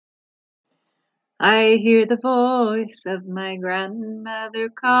I hear the voice of my grandmother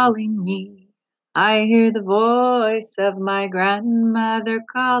calling me. I hear the voice of my grandmother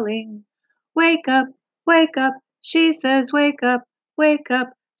calling. Wake up, wake up, she says, wake up, wake up,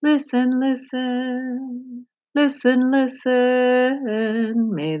 listen, listen. Listen,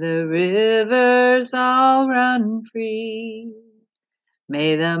 listen, may the rivers all run free.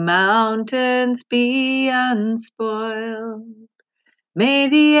 May the mountains be unspoiled. May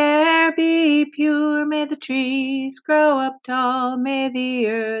the air be pure, may the trees grow up tall, may the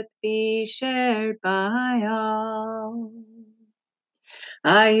earth be shared by all.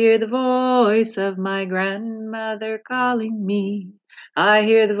 I hear the voice of my grandmother calling me. I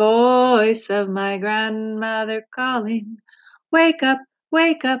hear the voice of my grandmother calling. Wake up,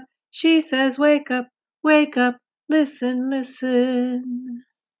 she says, wake up, listen, listen.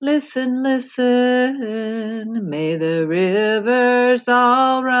 Listen, listen, may the rivers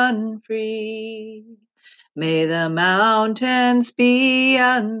all run free. May the mountains be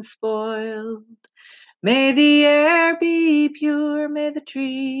unspoiled. May the air be pure, may the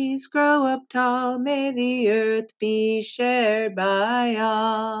trees grow up tall, may the earth be shared by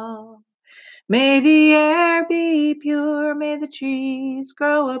all. May the air be pure, may the trees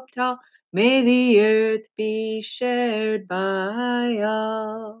grow up tall, may the earth be shared by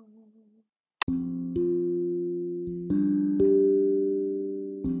all.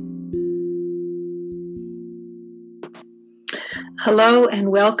 Hello and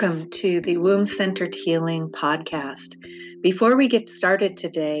welcome to the Womb-Centered Healing Podcast. Before we get started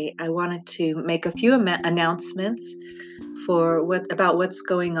today, I wanted to make a few announcements about what's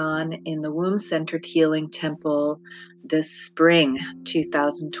going on in the Womb-Centered Healing Temple this spring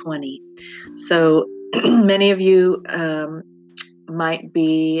 2020. So many of you might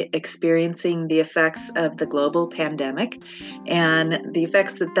be experiencing the effects of the global pandemic, and the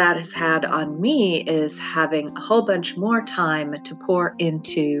effects that has had on me is having a whole bunch more time to pour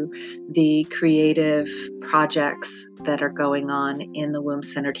into the creative projects that are going on in the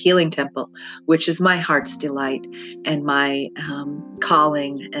Womb-Centered Healing Temple, which is my heart's delight and my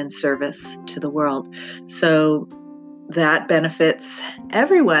calling and service to the world. So that benefits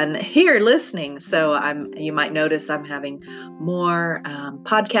everyone here listening. So you might notice I'm having more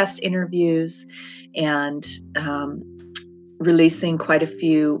podcast interviews and releasing quite a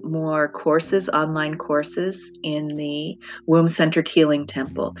few more courses, online courses in the Womb-Centered Healing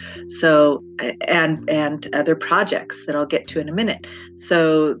Temple. So, and other projects that I'll get to in a minute.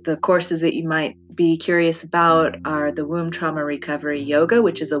 So the courses that you might be curious about are the Womb Trauma Recovery Yoga,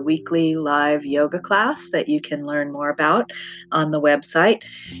 which is a weekly live yoga class that you can learn more about on the website.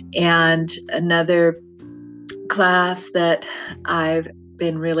 And another class that I've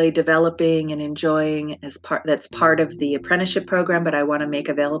been really developing and enjoying that's part of the apprenticeship program, but I want to make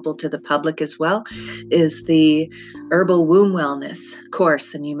available to the public as well, is the Herbal Womb Wellness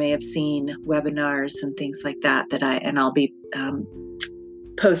course. And you may have seen webinars and things like that I'll be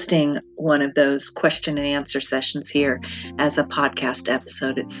posting one of those question and answer sessions here as a podcast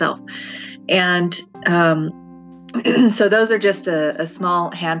episode itself. And so those are just a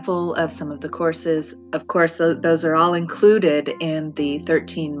small handful of some of the courses. Of course, those are all included in the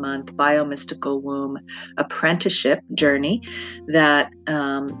 13-month Biomystical Womb apprenticeship journey that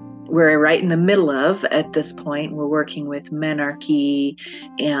we're right in the middle of at this point. We're working with menarche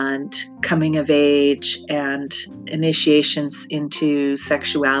and coming of age and initiations into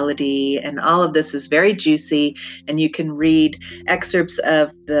sexuality. And all of this is very juicy. And you can read excerpts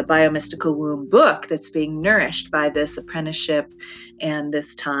of the Biomystical Womb book that's being nourished by this apprenticeship and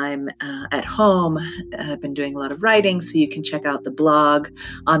this time at home. I've been doing a lot of writing, so you can check out the blog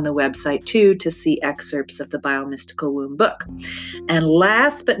on the website too to see excerpts of the Biomystical Womb book. And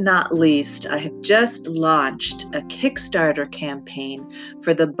last but not least, I have just launched a Kickstarter campaign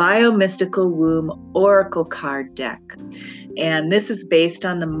for the Biomystical Womb Oracle card deck. And this is based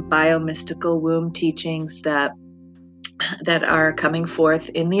on the Biomystical Womb teachings that are coming forth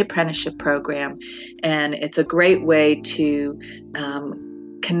in the apprenticeship program. And it's a great way to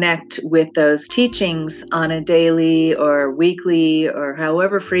connect with those teachings on a daily or weekly or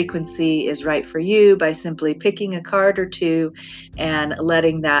however frequency is right for you by simply picking a card or two and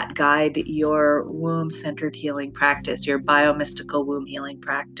letting that guide your womb-centered healing practice, your biomystical womb healing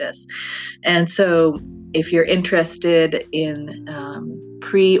practice. And so if you're interested in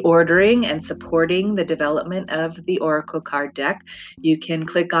pre-ordering and supporting the development of the Oracle card deck, you can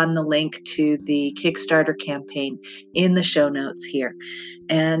click on the link to the Kickstarter campaign in the show notes here.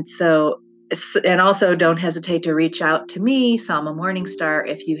 And also don't hesitate to reach out to me, Salma Morningstar,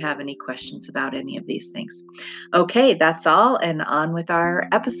 if you have any questions about any of these things. Okay, that's all, and on with our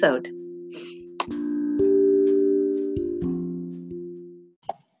episode.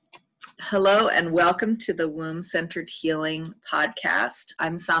 Hello and welcome to the Womb-Centered Healing podcast.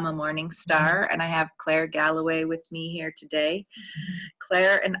 I'm Sama Morningstar and I have Claire Galloway with me here today.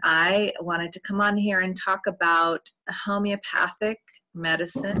 Claire and I wanted to come on here and talk about homeopathic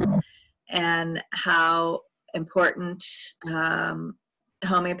medicine and how important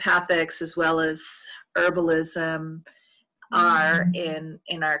homeopathics as well as herbalism are in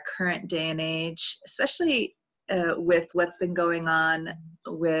our current day and age, especially with what's been going on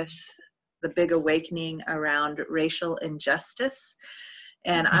with the big awakening around racial injustice.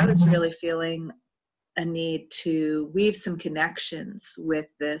 And I was really feeling a need to weave some connections with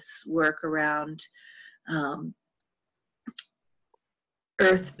this work around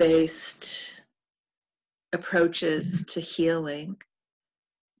earth-based approaches to healing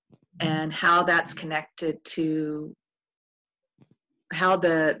and how that's connected to how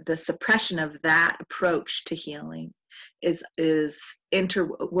the suppression of that approach to healing is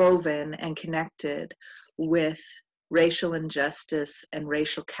interwoven and connected with racial injustice and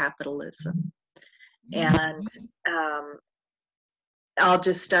racial capitalism. And I'll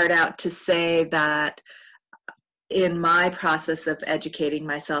just start out to say that in my process of educating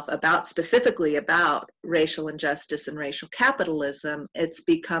myself specifically about racial injustice and racial capitalism, it's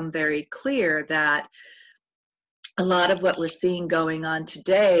become very clear that a lot of what we're seeing going on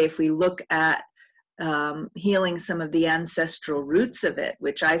today, if we look at healing some of the ancestral roots of it,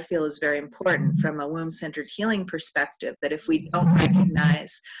 which I feel is very important from a womb-centered healing perspective, that if we don't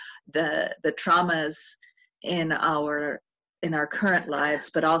recognize the traumas in our current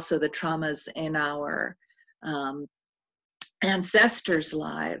lives, but also the traumas in our ancestors'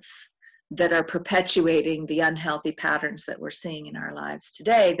 lives that are perpetuating the unhealthy patterns that we're seeing in our lives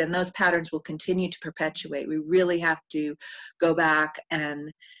today, then those patterns will continue to perpetuate. We really have to go back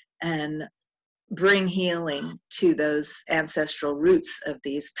and bring healing to those ancestral roots of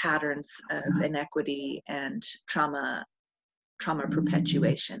these patterns of inequity and trauma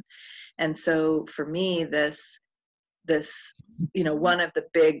perpetuation. And so for me, this one of the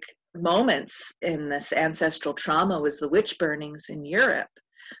big moments in this ancestral trauma was the witch burnings in Europe.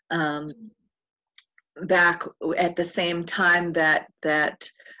 Back at the same time that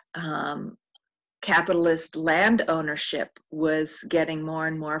capitalist land ownership was getting more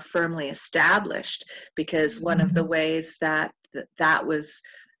and more firmly established, because one of the ways that was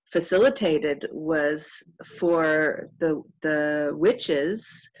facilitated was for the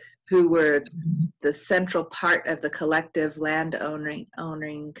witches, who were the central part of the collective land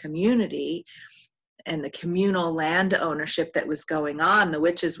owning community, and the communal land ownership that was going on. The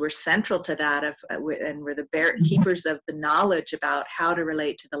witches were central to that, and were the keepers of the knowledge about how to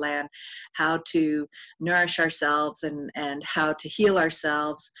relate to the land, how to nourish ourselves, and how to heal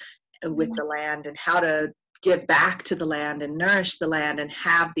ourselves with the land, and how to give back to the land and nourish the land and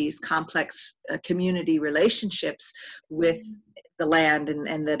have these complex community relationships with the land,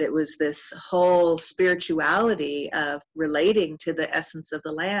 and that it was this whole spirituality of relating to the essence of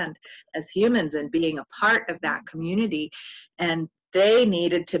the land as humans and being a part of that community. And they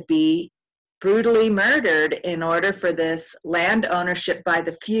needed to be brutally murdered in order for this land ownership by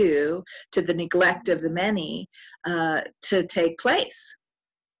the few to the neglect of the many to take place.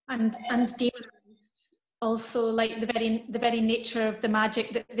 And demonized also, like the very nature of the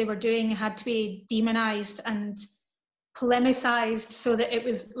magic that they were doing had to be demonized and polemicized, so that it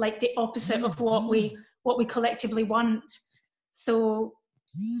was like the opposite of what we collectively want. So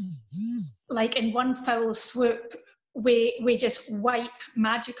like in one foul swoop, we just wipe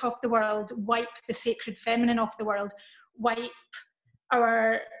magic off the world, wipe the sacred feminine off the world, wipe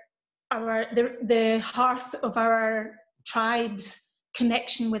the hearth of our tribe's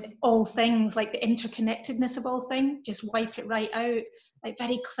connection with all things, like the interconnectedness of all things, just wipe it right out. Like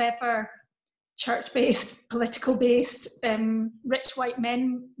very clever church-based, political-based, rich white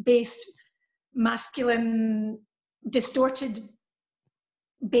men-based, masculine,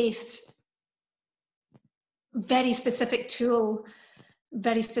 distorted-based, very specific tool,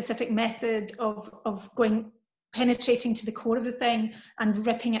 very specific method of penetrating to the core of the thing and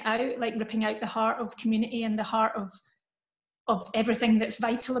ripping it out, like ripping out the heart of community and the heart of everything that's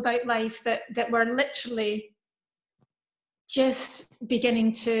vital about life, that we're literally just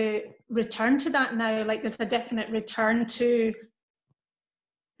beginning to return to that now. Like there's a definite return to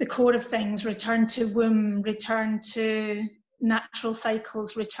the core of things, return to womb, return to natural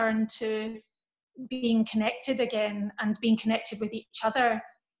cycles, return to being connected again and being connected with each other.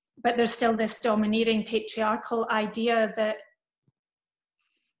 But there's still this domineering patriarchal idea that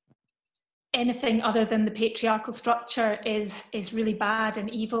anything other than the patriarchal structure is really bad and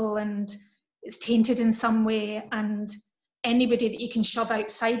evil and it's tainted in some way, and anybody that you can shove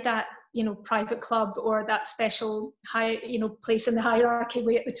outside that you know, private club or that special high, you know, place in the hierarchy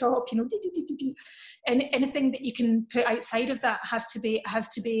way at the top, you know, and anything that you can put outside of that has to be,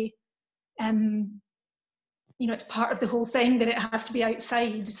 you know, it's part of the whole thing that it has to be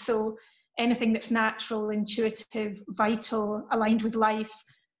outside. So anything that's natural, intuitive, vital, aligned with life,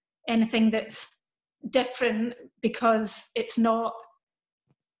 anything that's different because it's not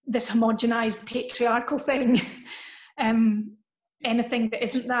this homogenized patriarchal thing. Anything that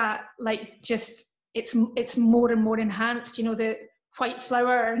isn't that, like, just it's more and more enhanced, you know, the white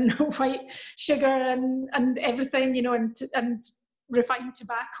flour and white sugar and everything, you know, and refined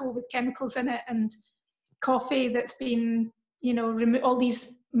tobacco with chemicals in it, and coffee that's been, you know, all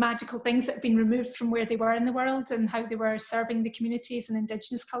these magical things that have been removed from where they were in the world and how they were serving the communities and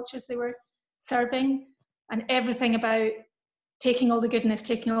indigenous cultures they were serving, and everything about taking all the goodness,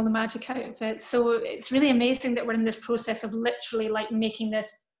 taking all the magic out of it. So it's really amazing that we're in this process of literally like making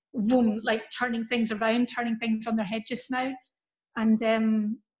this boom, like turning things around, turning things on their head just now. And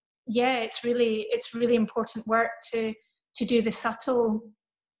yeah, it's really important work to do the subtle,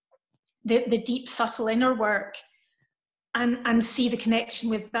 the deep, subtle inner work, and see the connection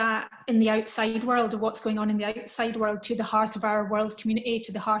with that in the outside world, of what's going on in the outside world, to the heart of our world community,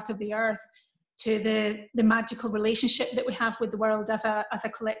 to the heart of the earth, to the magical relationship that we have with the world as a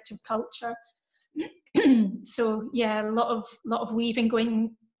collective culture. So yeah, a lot of weaving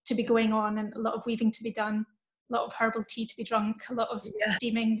going on, and a lot of weaving to be done, a lot of herbal tea to be drunk, a lot of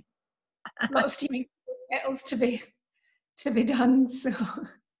steaming kettles to be done. So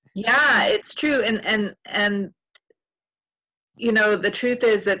yeah, it's true. And you know, the truth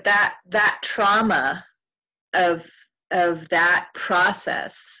is that trauma of that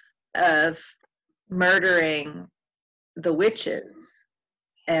process of murdering the witches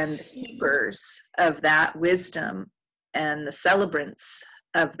and keepers of that wisdom and the celebrants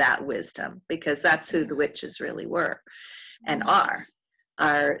of that wisdom, because that's who the witches really were and are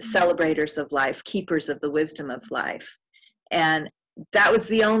celebrators of life, keepers of the wisdom of life. And that was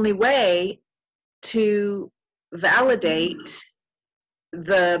the only way to validate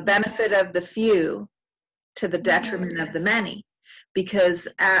the benefit of the few to the detriment of the many. Because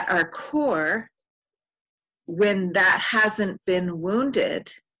at our core, when that hasn't been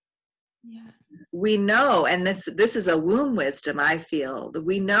wounded, we know, and this is a womb wisdom, I feel, that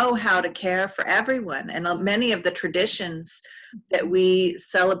we know how to care for everyone. And many of the traditions that we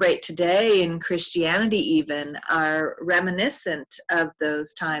celebrate today in Christianity even are reminiscent of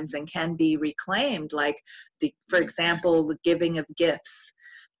those times and can be reclaimed, like for example, the giving of gifts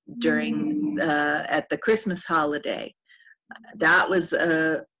during at the Christmas holiday. That was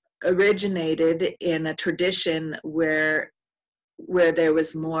originated in a tradition where there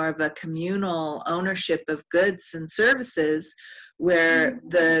was more of a communal ownership of goods and services, where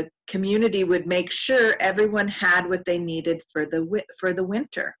the community would make sure everyone had what they needed for the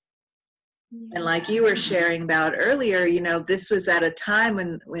winter. And like you were sharing about earlier, you know, this was at a time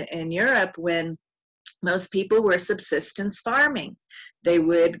in Europe when most people were subsistence farming. They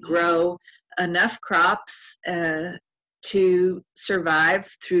would grow enough crops to survive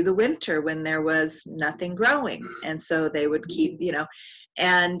through the winter when there was nothing growing. And so they would keep, you know,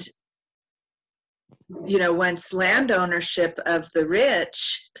 and, you know, once land ownership of the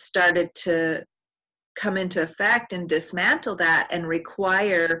rich started to come into effect and dismantle that and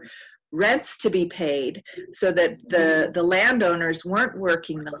require rents to be paid, so that the landowners weren't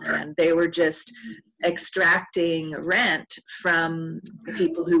working the land, they were just extracting rent from the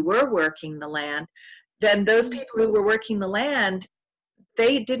people who were working the land, then those people who were working the land,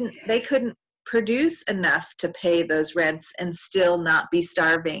 they couldn't produce enough to pay those rents and still not be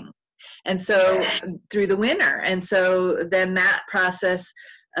starving. And so through the winter, and so then that process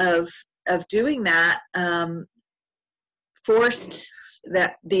of doing that forced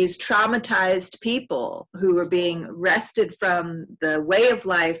that these traumatized people who were being wrested from the way of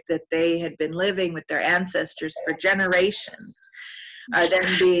life that they had been living with their ancestors for generations are then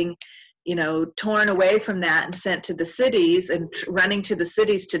being, you know, torn away from that and sent to the cities, and running to the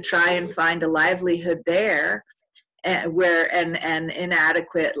cities to try and find a livelihood there, where an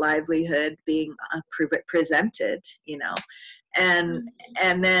inadequate livelihood being presented, you know, and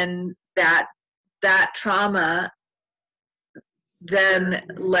then that trauma then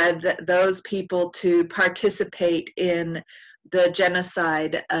led those people to participate in the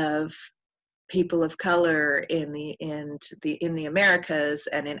genocide of people of color in the Americas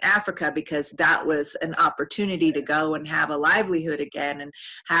and in Africa, because that was an opportunity to go and have a livelihood again and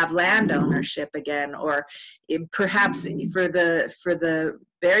have land ownership again, or perhaps for the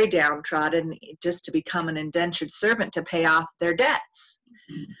very downtrodden, just to become an indentured servant to pay off their debts.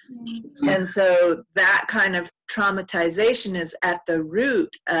 And so that kind of traumatization is at the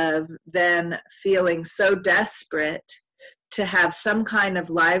root of then feeling so desperate to have some kind of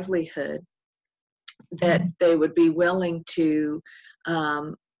livelihood that they would be willing to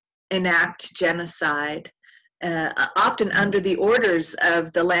enact genocide, often under the orders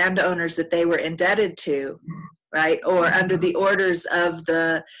of the landowners that they were indebted to, right? Or under the orders of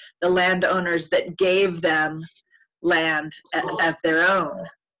the landowners that gave them land of their own.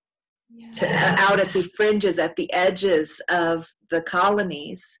 Out at the fringes, at the edges of the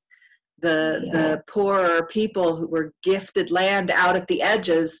colonies, the poorer people who were gifted land out at the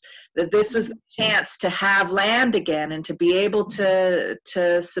edges, that this was the chance to have land again and to be able to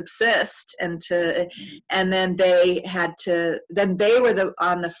subsist, and then they were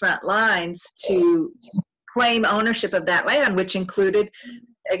on the front lines to claim ownership of that land, which included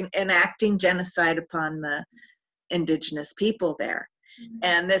enacting genocide upon the indigenous people there.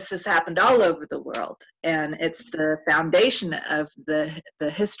 And this has happened all over the world, and it's the foundation of the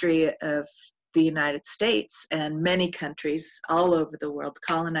history of the United States and many countries all over the world,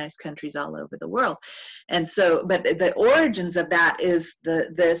 colonized countries all over the world. And so, but the origins of that is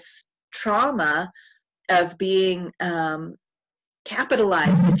this trauma of being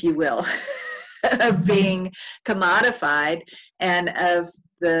capitalized, if you will, of being commodified, and of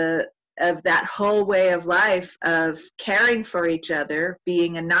that whole way of life of caring for each other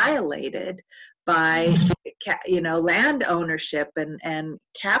being annihilated by, land ownership and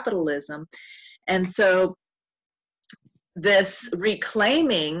capitalism. And so this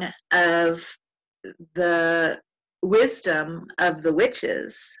reclaiming of the wisdom of the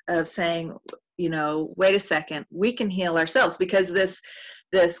witches, of saying, wait a second, we can heal ourselves, because this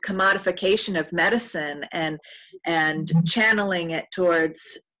commodification of medicine and channeling it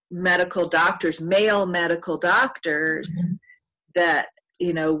towards medical doctors, male medical doctors that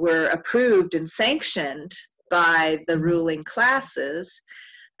were approved and sanctioned by the ruling classes,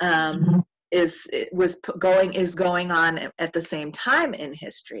 is going on at the same time in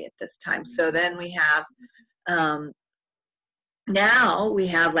history at this time. So then we have now we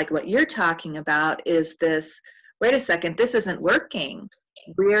have, like what you're talking about, is this, wait a second, this isn't working.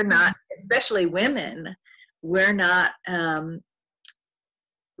 We're not, especially women, we're not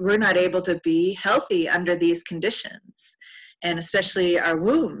able to be healthy under these conditions. And especially our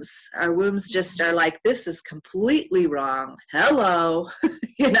wombs just are like, this is completely wrong. Hello,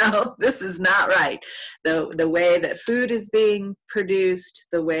 this is not right. The way that food is being produced,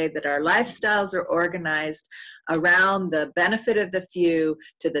 the way that our lifestyles are organized around the benefit of the few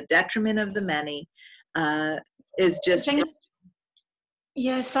to the detriment of the many, is just...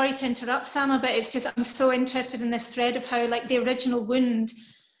 Yeah, sorry to interrupt, Sama, but it's just, I'm so interested in this thread of how, like, the original wound,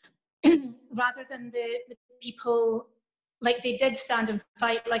 rather than the people, like, they did stand and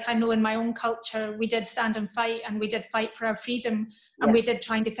fight. Like, I know in my own culture, we did stand and fight, and we did fight for our freedom, and we did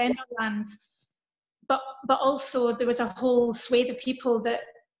try and defend our lands. But also there was a whole swathe of people that,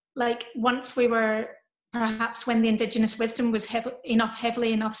 like, once we were, perhaps when the indigenous wisdom was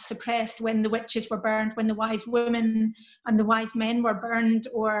heavily enough suppressed, when the witches were burned, when the wise women and the wise men were burned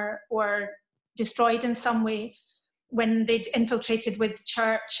or destroyed in some way, when they'd infiltrated with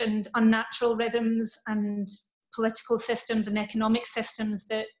church and unnatural rhythms and political systems and economic systems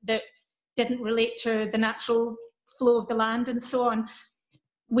that didn't relate to the natural flow of the land and so on,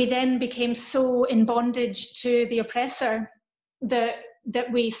 we then became so in bondage to the oppressor that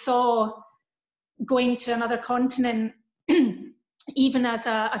we saw going to another continent, even as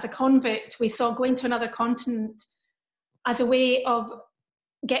a convict, we saw going to another continent as a way of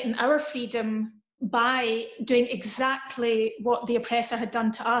getting our freedom by doing exactly what the oppressor had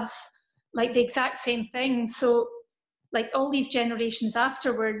done to us, like the exact same thing. So, like, all these generations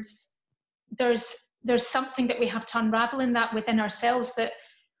afterwards, there's something that we have to unravel in that within ourselves, that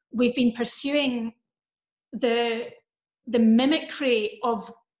we've been pursuing the mimicry of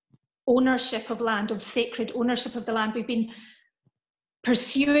ownership of land, of sacred ownership of the land. We've been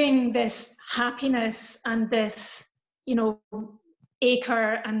pursuing this happiness and this,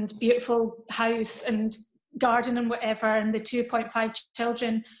 acre and beautiful house and garden and whatever, and the 2.5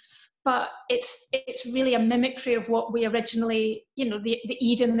 children. But it's really a mimicry of what we originally, the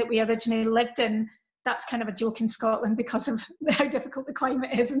Eden that we originally lived in. That's kind of a joke in Scotland because of how difficult the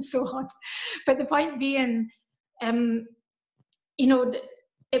climate is and so on. But the point being,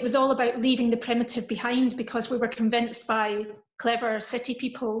 it was all about leaving the primitive behind, because we were convinced by clever city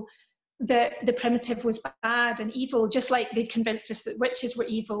people that the primitive was bad and evil, just like they convinced us that witches were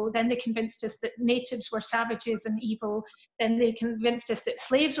evil. Then they convinced us that natives were savages and evil. Then they convinced us that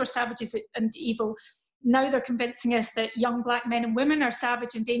slaves were savages and evil. Now they're convincing us that young black men and women are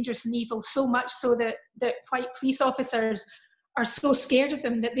savage and dangerous and evil, so much so that white police officers are so scared of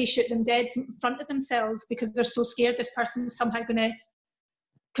them that they shoot them dead in front of themselves, because they're so scared this person is somehow going to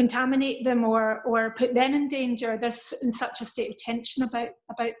contaminate them or put them in danger. They're in such a state of tension about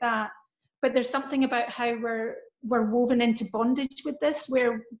that. But there's something about how we're woven into bondage with this,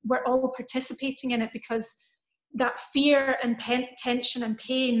 where we're all participating in it, because that fear and tension and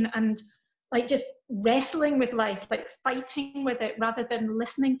pain and like just wrestling with life, like fighting with it rather than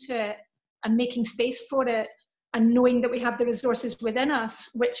listening to it and making space for it, and knowing that we have the resources within us,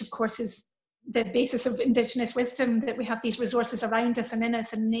 which of course is the basis of Indigenous wisdom, that we have these resources around us and in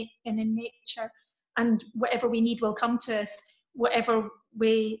us and in nature, and whatever we need will come to us. Whatever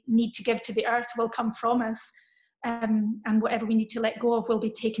we need to give to the earth will come from us, and whatever we need to let go of will be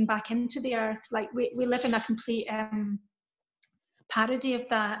taken back into the earth. Like we live in a complete parody of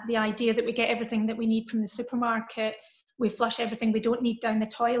that, the idea that we get everything that we need from the supermarket, we flush everything we don't need down the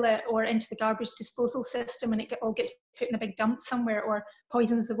toilet or into the garbage disposal system, and it all gets put in a big dump somewhere or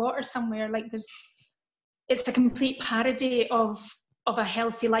poisons the water somewhere. Like it's a complete parody of a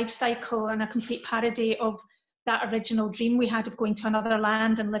healthy life cycle, and a complete parody of that original dream we had of going to another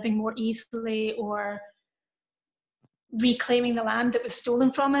land and living more easily, or reclaiming the land that was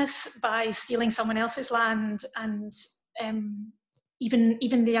stolen from us by stealing someone else's land. And even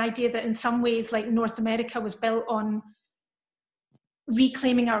the idea that in some ways, like North America was built on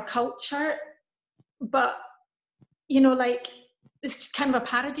reclaiming our culture, but like it's kind of a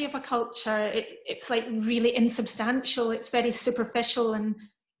parody of a culture. It's like really insubstantial. It's very superficial and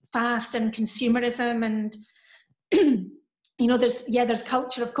fast and consumerism, and there's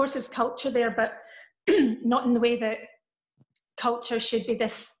culture. Of course there's culture there, but not in the way that culture should be,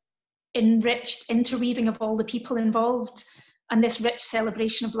 this enriched interweaving of all the people involved, and this rich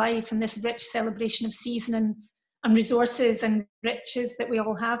celebration of life, and this rich celebration of season and resources and riches that we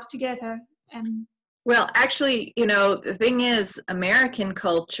all have together. Well, actually, the thing is, American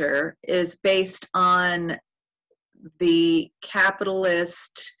culture is based on the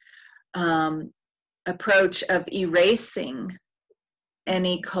capitalist approach of erasing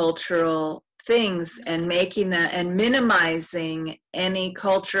any cultural things and making that and minimizing any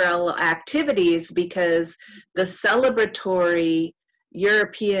cultural activities, because the celebratory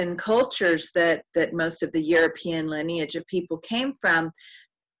European cultures that most of the European lineage of people came from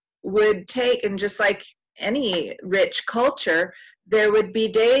would take, and just like any rich culture, there would be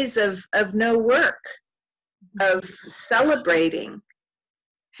days of no work, of celebrating.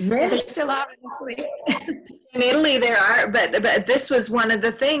 Yeah, there still are in Italy there are, but this was one of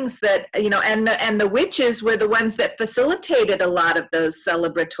the things that, and the witches were the ones that facilitated a lot of those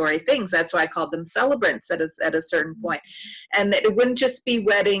celebratory things. That's why I called them celebrants at a certain point. And that it wouldn't just be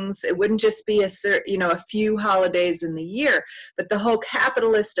weddings, it wouldn't just be a few holidays in the year, but the whole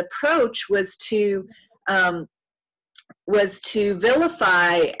capitalist approach was to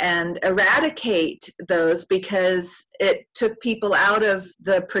vilify and eradicate those, because it took people out of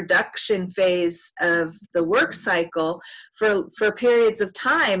the production phase of the work cycle for periods of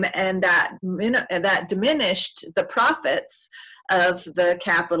time, and that diminished the profits of the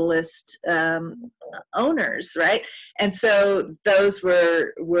capitalist owners, right? And so those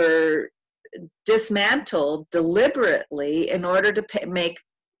were dismantled deliberately in order to make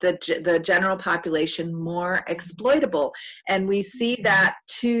the general population more exploitable. And we see that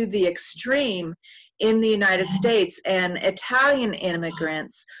to the extreme in the United States. And Italian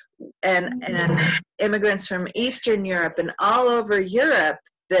immigrants and immigrants from Eastern Europe and all over Europe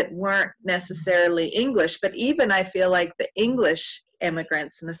that weren't necessarily English, but even I feel like the English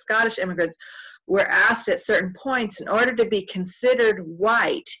immigrants and the Scottish immigrants were asked at certain points, in order to be considered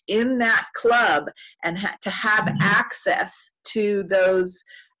white in that club and to have access to those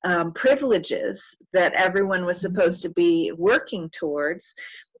privileges that everyone was supposed to be working towards,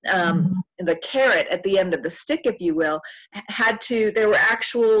 the carrot at the end of the stick, if you will, there were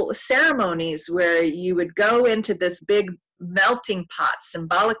actual ceremonies where you would go into this big melting pot,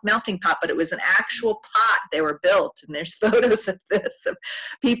 symbolic melting pot, but it was an actual pot. They were built, and there's photos of this, of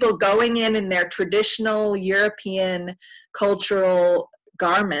people going in their traditional European cultural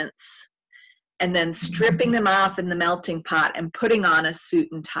garments and then stripping them off in the melting pot and putting on a suit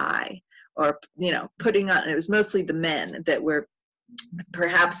and tie, or putting on, it was mostly the men that were,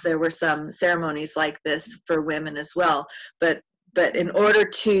 perhaps there were some ceremonies like this for women as well, but but in order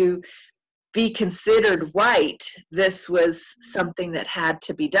to be considered white, this was something that had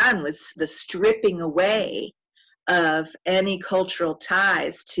to be done, was the stripping away of any cultural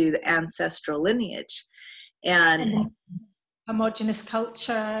ties to the ancestral lineage. And homogenous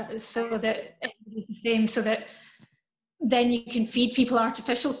culture, so that everybody's the same, so that then you can feed people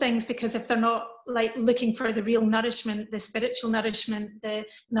artificial things, because if they're not like looking for the real nourishment, the spiritual nourishment, the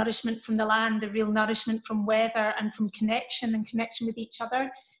nourishment from the land, the real nourishment from weather and from connection and connection with each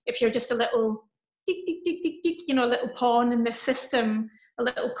other, if you're just a little tick, tick, tick, tick, tick, you know, a little pawn in the system, a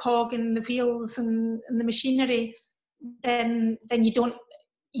little cog in the wheels and the machinery, then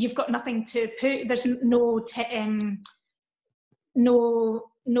you've got nothing to put. There's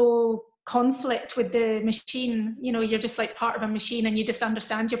no conflict with the machine. You know, you're just like part of a machine, and you just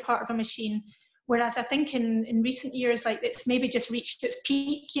understand you're part of a machine. Whereas I think in recent years, like, it's maybe just reached its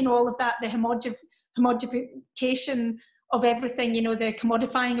peak, you know, all of that, the homogeneification of everything, you know, the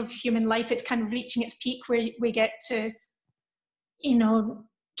commodifying of human life, it's kind of reaching its peak, where we get to, you know,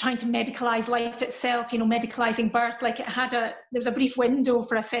 trying to medicalize life itself, you know, medicalizing birth. Like, there was a brief window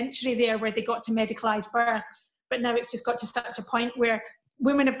for a century there where they got to medicalize birth, but now it's just got to such a point where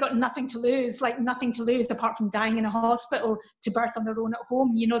women have got nothing to lose, like nothing to lose apart from dying in a hospital, to birth on their own at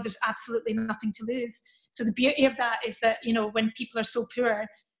home. You know, there's absolutely nothing to lose. So the beauty of that is that, you know, when people are so poor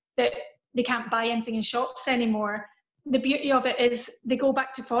that they can't buy anything in shops anymore, the beauty of it is they go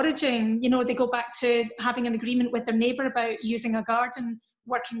back to foraging, you know, they go back to having an agreement with their neighbour about using a garden,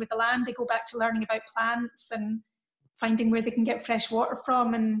 working with the land, they go back to learning about plants and finding where they can get fresh water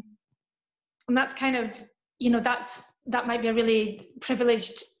from. And that's kind of, you know, that might be a really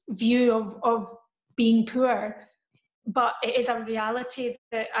privileged view of being poor, but it is a reality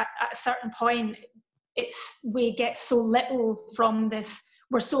that at a certain point we get so little from this.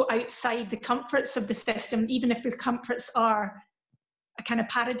 We're so outside the comforts of the system, even if the comforts are a kind of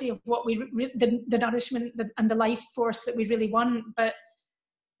parody of what the nourishment and the life force that we really want. But,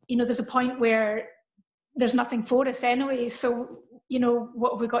 you know, there's a point where there's nothing for us anyway. So, you know,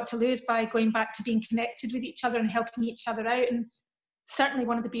 what have we got to lose by going back to being connected with each other and helping each other out? And certainly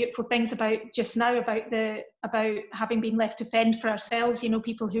one of the beautiful things about just now, about having been left to fend for ourselves, you know,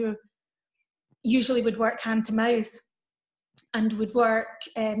 people who usually would work hand to mouth and would work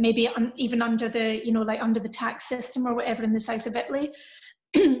maybe even under the, you know, like under the tax system or whatever in the south of Italy.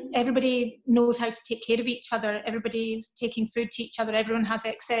 Everybody knows how to take care of each other. Everybody's taking food to each other. Everyone has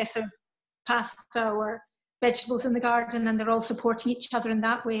excess of pasta or vegetables in the garden, and they're all supporting each other in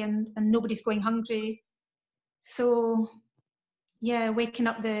that way, and nobody's going hungry. So yeah, waking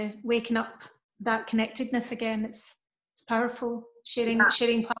up that connectedness again, it's powerful. Sharing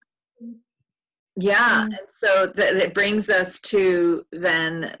yeah. And so it brings us to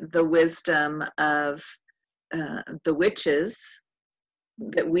then the wisdom of the witches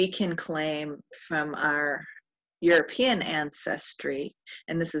that we can claim from our European ancestry.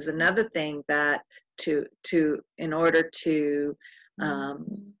 And this is another thing that in order to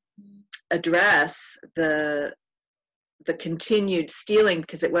address the continued stealing,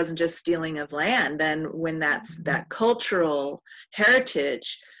 because it wasn't just stealing of land, then when that cultural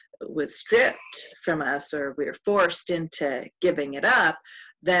heritage was stripped from us, or we were forced into giving it up,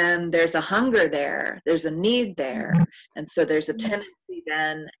 then there's a hunger there, there's a need there, and so there's a tendency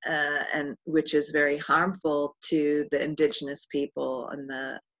then, and which is very harmful to the indigenous people and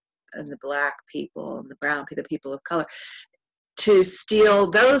the black people and the brown people, the people of color, to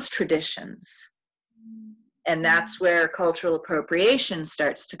steal those traditions. And that's where cultural appropriation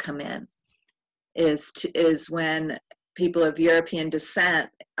starts to come in, is when people of European descent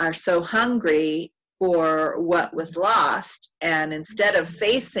are so hungry for what was lost, and instead of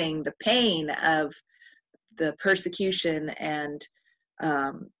facing the pain of the persecution and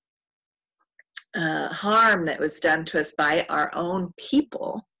harm that was done to us by our own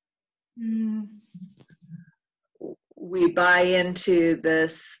people, we buy into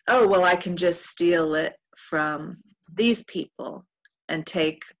this, oh, well, I can just steal it from these people and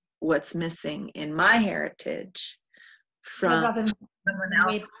take what's missing in my heritage from someone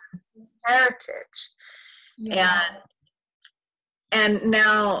else's heritage. Yeah. And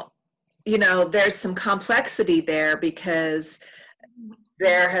now, you know, there's some complexity there, because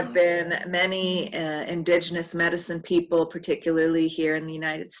there have been many indigenous medicine people, particularly here in the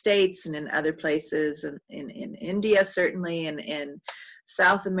United States and in other places, in India certainly, and in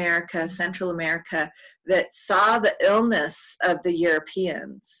South America, Central America, that saw the illness of the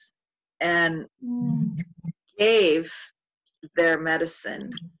Europeans and gave their medicine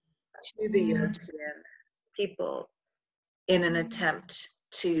to the European people in an attempt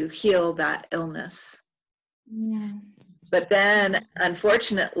to heal that illness. But then,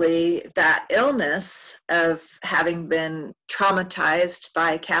 unfortunately, that illness of having been traumatized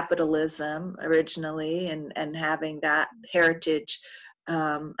by capitalism originally and having that heritage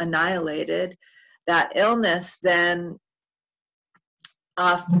annihilated, that illness then,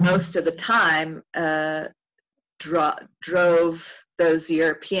 most of the time, drove those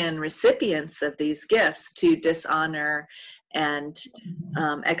European recipients of these gifts to dishonor and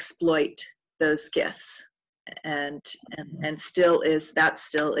exploit those gifts. And still is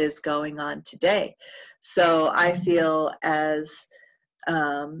going on today. So I feel as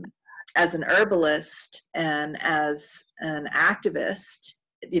an herbalist and as an activist,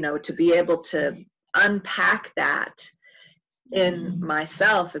 to be able to unpack that in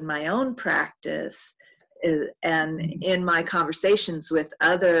myself, in my own practice, and in my conversations with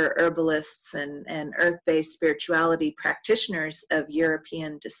other herbalists and earth-based spirituality practitioners of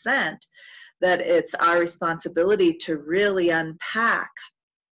European descent, that it's our responsibility to really unpack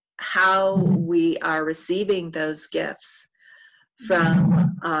how we are receiving those gifts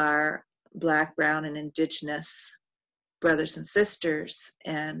from our Black, Brown, and Indigenous brothers and sisters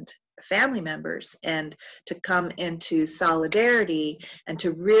and family members, and to come into solidarity and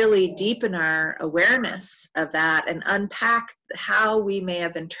to really deepen our awareness of that and unpack how we may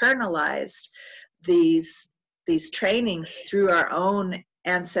have internalized these trainings through our own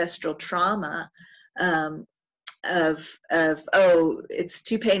ancestral trauma, of oh, it's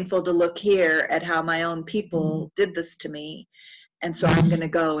too painful to look here at how my own people did this to me, and so I'm going to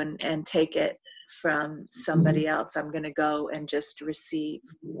go and take it from somebody else. I'm going to go and just receive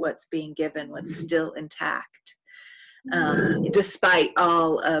what's being given, what's still intact, despite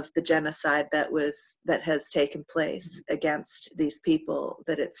all of the genocide that has taken place against these people,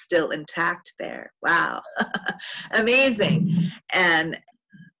 that it's still intact there. Wow. Amazing. And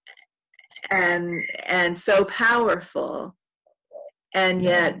so powerful, and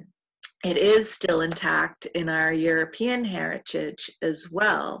yet it is still intact in our European heritage as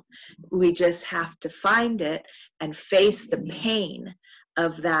well. We just have to find it and face the pain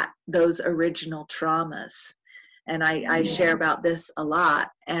of those original traumas. And I share about this a lot,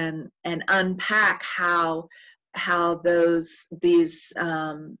 and unpack how these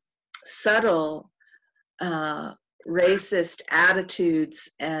subtle racist attitudes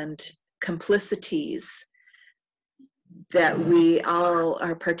and complicities that we all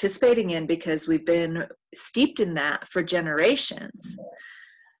are participating in because we've been steeped in that for generations,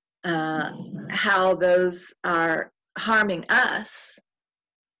 how those are harming us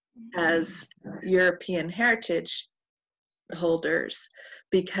as European heritage holders,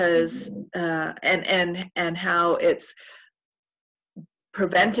 because and how it's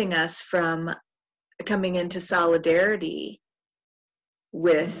preventing us from coming into solidarity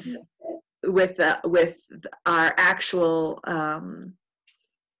with our actual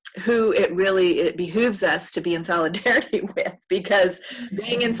who it behooves us to be in solidarity with, because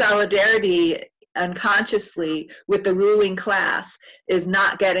being in solidarity unconsciously with the ruling class is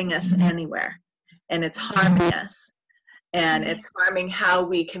not getting us anywhere, and it's harming us. And it's harming how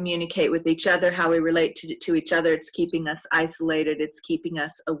we communicate with each other, how we relate to each other. It's keeping us isolated. It's keeping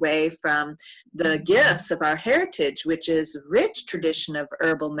us away from the gifts of our heritage, which is rich tradition of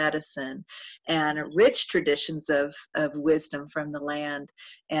herbal medicine and rich traditions of wisdom from the land.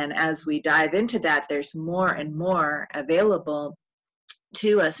 And as we dive into that, there's more and more available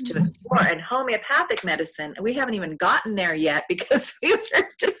to us to explore. And homeopathic medicine, we haven't even gotten there yet because we were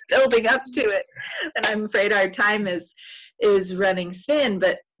just building up to it, and I'm afraid our time is running thin.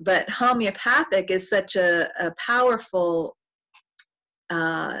 But homeopathic is such a powerful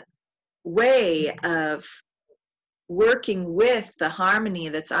way of working with the harmony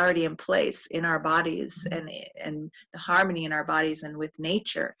that's already in place in our bodies, and the harmony in our bodies and with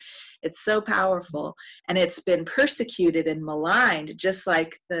nature. It's so powerful, and it's been persecuted and maligned, just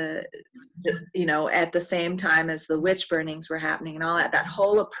like at the same time as the witch burnings were happening and all that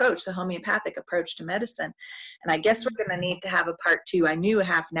whole approach, the homeopathic approach to medicine. And I guess we're going to need to have a part 2. I knew a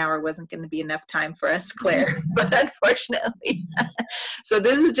half an hour wasn't going to be enough time for us, Claire, but unfortunately. So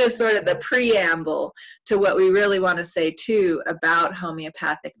this is just sort of the preamble to what we really want to say too about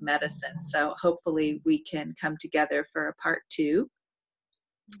homeopathic medicine. So hopefully we can come together for a part 2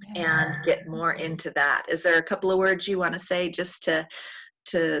 and get more into that. Is there a couple of words you want to say just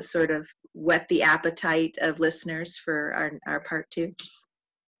to sort of whet the appetite of listeners for our part 2?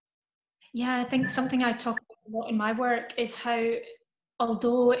 Yeah, I think something I talk about a lot in my work is how,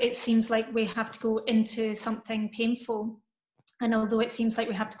 although it seems like we have to go into something painful, and although it seems like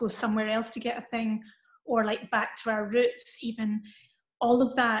we have to go somewhere else to get a thing, or like back to our roots even, all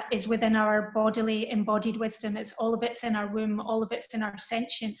of that is within our bodily embodied wisdom. It's all of it's in our womb, all of it's in our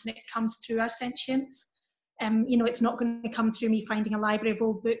sentience, and it comes through our sentience. You know, it's not going to come through me finding a library of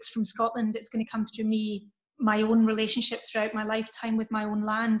old books from Scotland. It's going to come through me, my own relationship throughout my lifetime with my own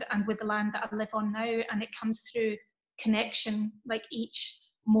land and with the land that I live on now. And it comes through connection, like each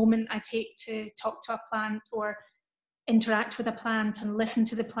moment I take to talk to a plant or interact with a plant and listen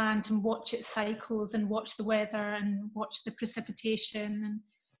to the plant and watch its cycles and watch the weather and watch the precipitation and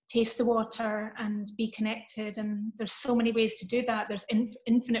taste the water and be connected. And there's so many ways to do that. There's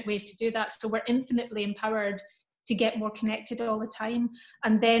infinite ways to do that. So we're infinitely empowered to get more connected all the time.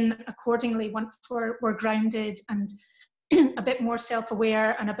 And then accordingly, once we're grounded and a bit more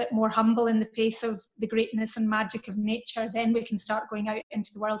self-aware and a bit more humble in the face of the greatness and magic of nature, then we can start going out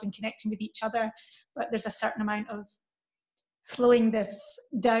into the world and connecting with each other. But there's a certain amount of slowing this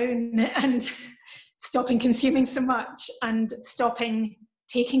down and stopping consuming so much and stopping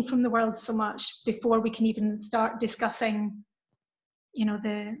taking from the world so much before we can even start discussing, you know,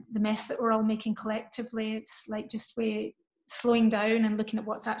 the mess that we're all making collectively. It's like just slowing down and looking at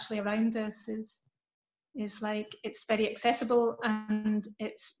what's actually around us is like, it's very accessible and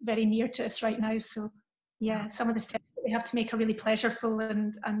it's very near to us right now. So yeah, some of the steps that we have to make are really pleasureful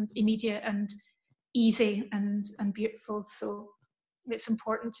and immediate and easy and beautiful. So it's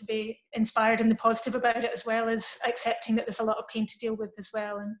important to be inspired and the positive about it, as well as accepting that there's a lot of pain to deal with as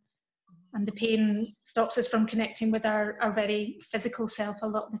well. And the pain stops us from connecting with our very physical self a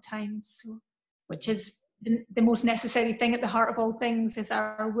lot of the time. So, which is the most necessary thing at the heart of all things, is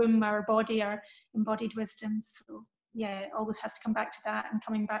our womb, our body, our embodied wisdom. So yeah, it always has to come back to that and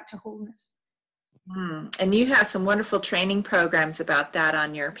coming back to wholeness. And you have some wonderful training programs about that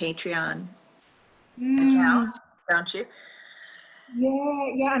on your Patreon account, don't you?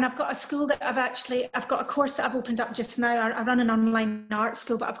 Yeah, and I've got a school that I've got a course that I've opened up just now. I run an online art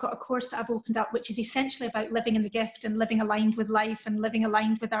school, but I've got a course that I've opened up, which is essentially about living in the gift and living aligned with life and living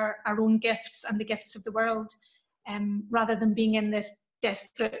aligned with our own gifts and the gifts of the world, rather than being in this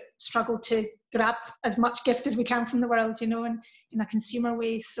desperate struggle to grab as much gift as we can from the world, you know, and in a consumer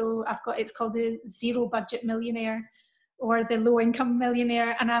way. So it's called the Zero Budget Millionaire, or the Low Income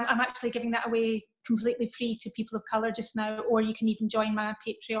Millionaire, and I'm actually giving that away completely free to people of colour just now. Or you can even join my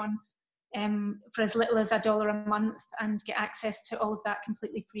Patreon for as little as $1 a month and get access to all of that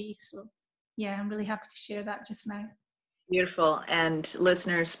completely free. So yeah, I'm really happy to share that just now. Beautiful. And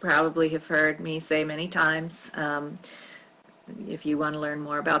listeners probably have heard me say many times, if you want to learn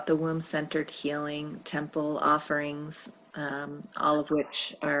more about the womb-centered healing temple offerings, all of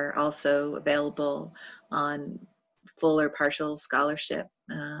which are also available on full or partial scholarship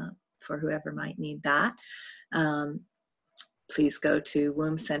for whoever might need that, please go to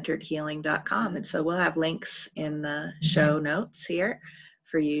wombcenteredhealing.com. And so we'll have links in the show notes here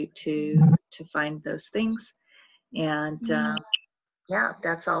for you to find those things. And yeah,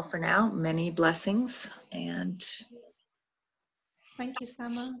 that's all for now. Many blessings. And thank you,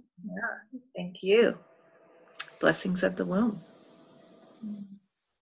 Sama. Yeah, thank you. Blessings of the womb.